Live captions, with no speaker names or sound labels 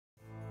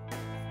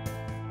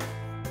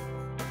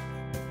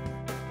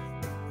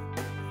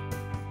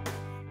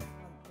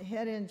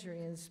head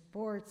injury in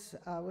sports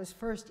was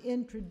first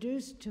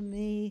introduced to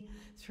me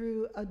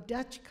through a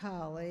Dutch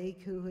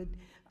colleague who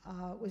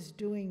was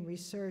doing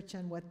research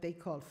on what they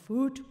called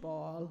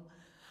football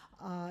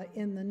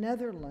in the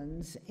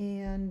Netherlands,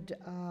 and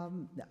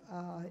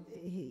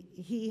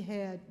he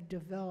had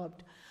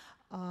developed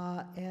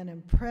an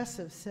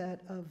impressive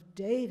set of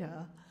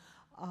data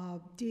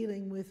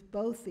dealing with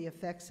both the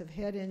effects of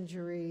head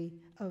injury,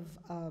 of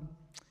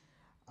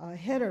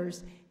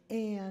headers,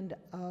 and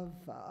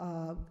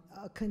of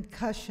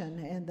concussion,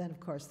 and then, of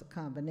course, the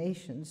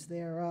combinations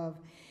thereof.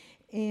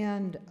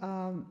 And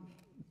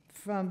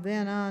from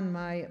then on,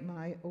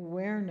 my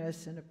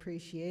awareness and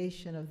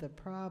appreciation of the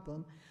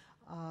problem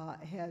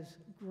has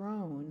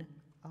grown.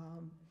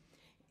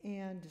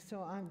 And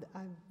so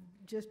I'm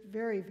just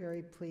very,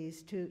 very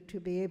pleased to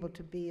be able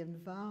to be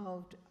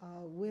involved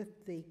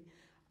with the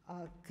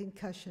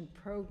concussion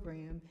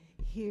program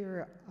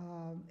here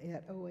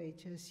at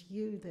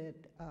OHSU that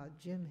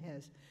Jim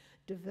has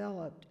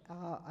developed.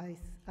 I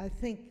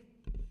think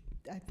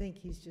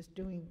he's just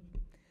doing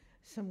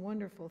some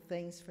wonderful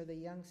things for the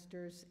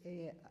youngsters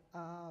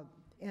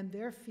and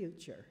their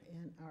future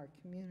in our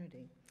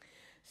community.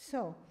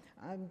 So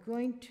I'm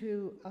going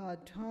to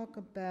talk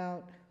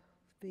about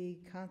the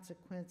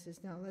consequences.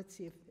 Now let's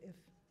see if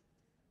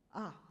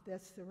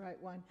that's the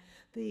right one.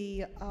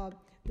 The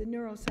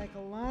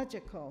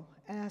neuropsychological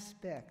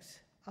aspects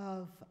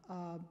of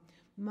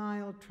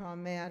mild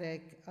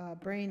traumatic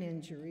brain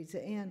injuries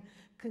and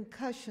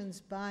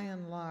concussions, by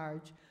and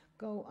large,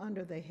 go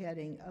under the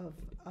heading of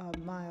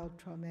mild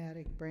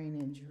traumatic brain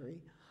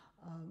injury.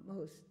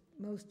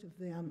 Most of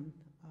them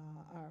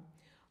are.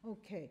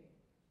 Okay.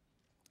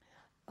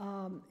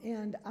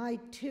 And I,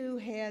 too,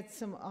 had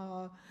some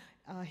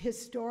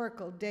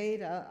historical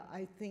data.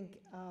 I think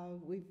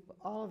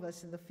all of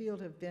us in the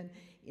field have been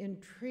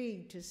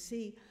intrigued to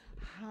see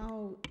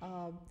how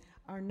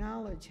our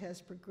knowledge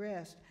has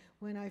progressed.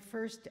 When I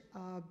first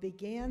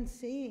began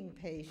seeing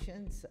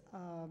patients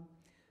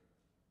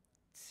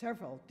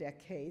several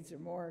decades or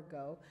more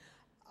ago,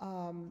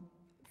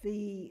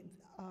 the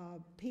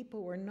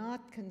people were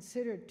not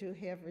considered to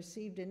have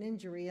received an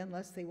injury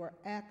unless they were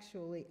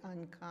actually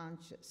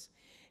unconscious.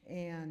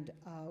 And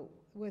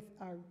with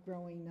our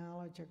growing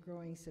knowledge, our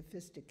growing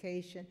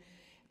sophistication,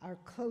 our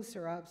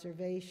closer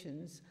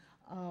observations,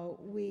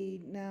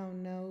 we now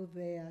know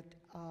that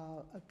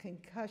a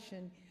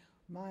concussion,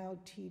 mild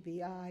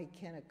TBI,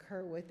 can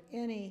occur with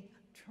any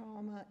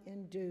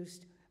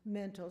trauma-induced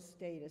mental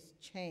status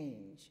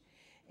change.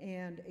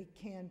 And it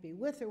can be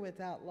with or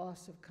without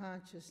loss of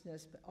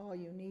consciousness, but all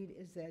you need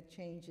is that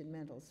change in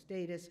mental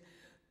status,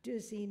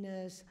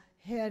 dizziness,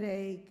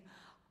 headache,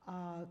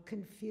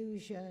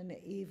 confusion,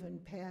 even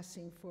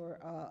passing for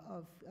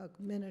a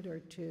minute or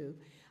two,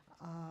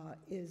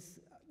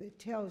 it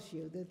tells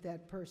you that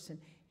that person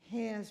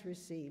has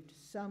received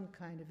some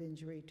kind of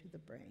injury to the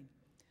brain.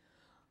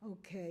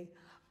 Okay,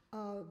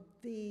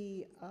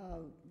 the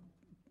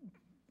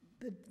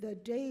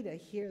data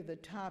here, the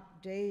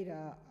top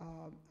data,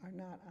 are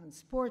not on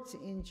sports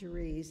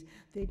injuries.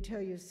 They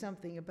tell you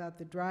something about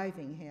the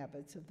driving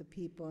habits of the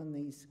people in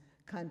these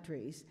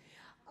countries.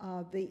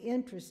 The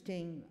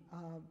interesting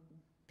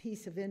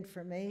piece of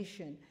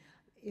information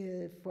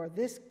for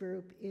this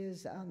group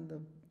is on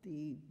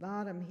the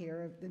bottom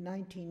here of the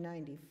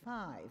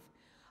 1995,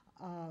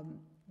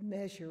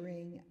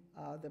 measuring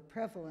the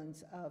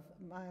prevalence of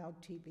mild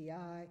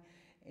TBI,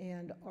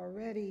 and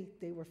already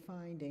they were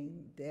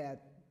finding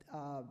that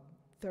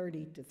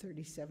 30 to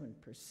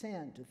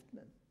 37%,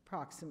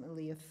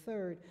 approximately a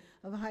third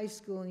of high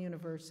school and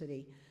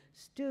university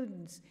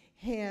students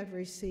had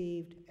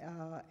received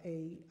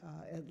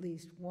at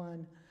least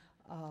one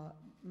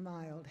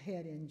mild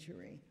head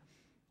injury.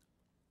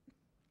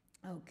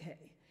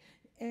 Okay,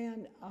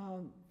 and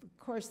of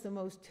course the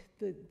most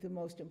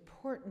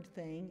important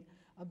thing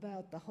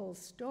about the whole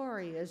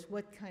story is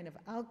what kind of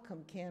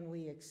outcome can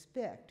we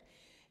expect.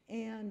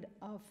 And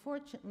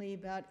fortunately,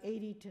 about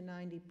 80 to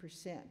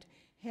 90%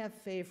 have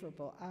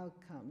favorable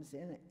outcomes,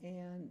 and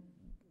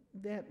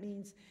that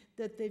means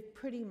that they've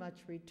pretty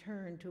much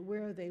returned to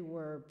where they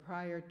were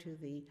prior to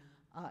the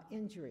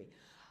injury.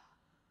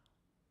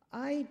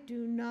 I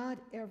do not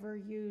ever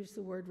use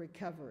the word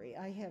recovery.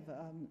 I have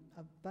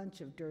a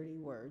bunch of dirty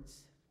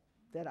words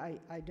that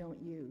I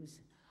don't use.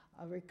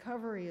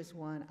 Recovery is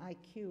one,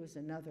 IQ is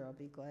another. I'll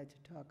be glad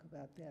to talk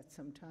about that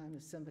sometime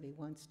if somebody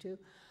wants to.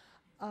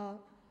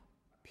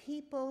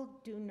 People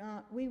do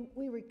not, we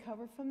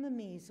recover from the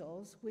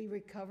measles, we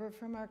recover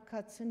from our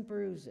cuts and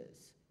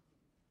bruises.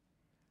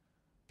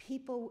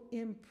 People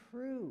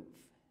improve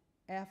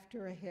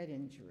after a head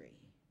injury.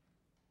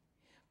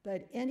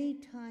 But any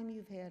time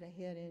you've had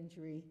a head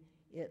injury,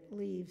 it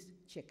leaves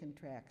chicken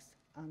tracks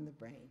on the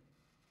brain.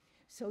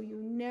 So you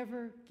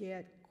never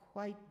get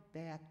quite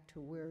back to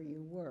where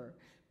you were,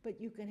 but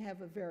you can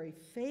have a very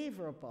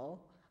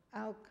favorable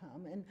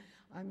outcome. And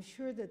I'm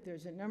sure that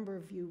there's a number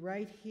of you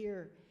right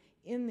here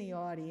in the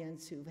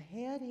audience who've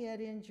had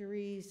head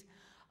injuries.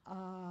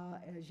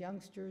 as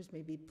youngsters,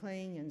 maybe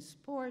playing in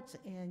sports,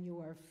 and you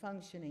are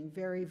functioning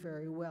very,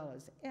 very well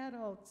as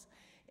adults,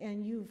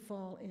 and you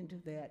fall into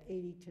that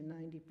 80 to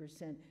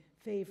 90%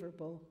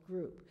 favorable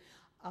group.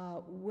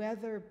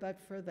 Whether but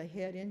for the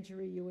head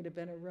injury you would have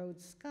been a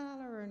Rhodes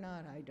Scholar or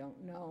not, I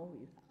don't know.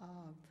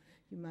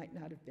 You might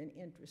not have been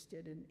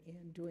interested in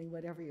doing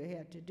whatever you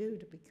had to do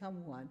to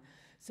become one,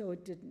 so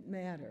it didn't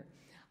matter.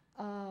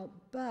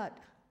 But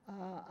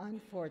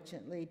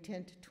unfortunately,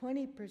 10 to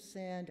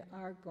 20%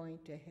 are going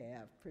to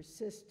have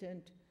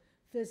persistent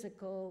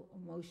physical,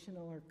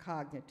 emotional, or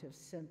cognitive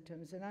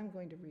symptoms, and I'm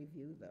going to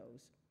review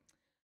those.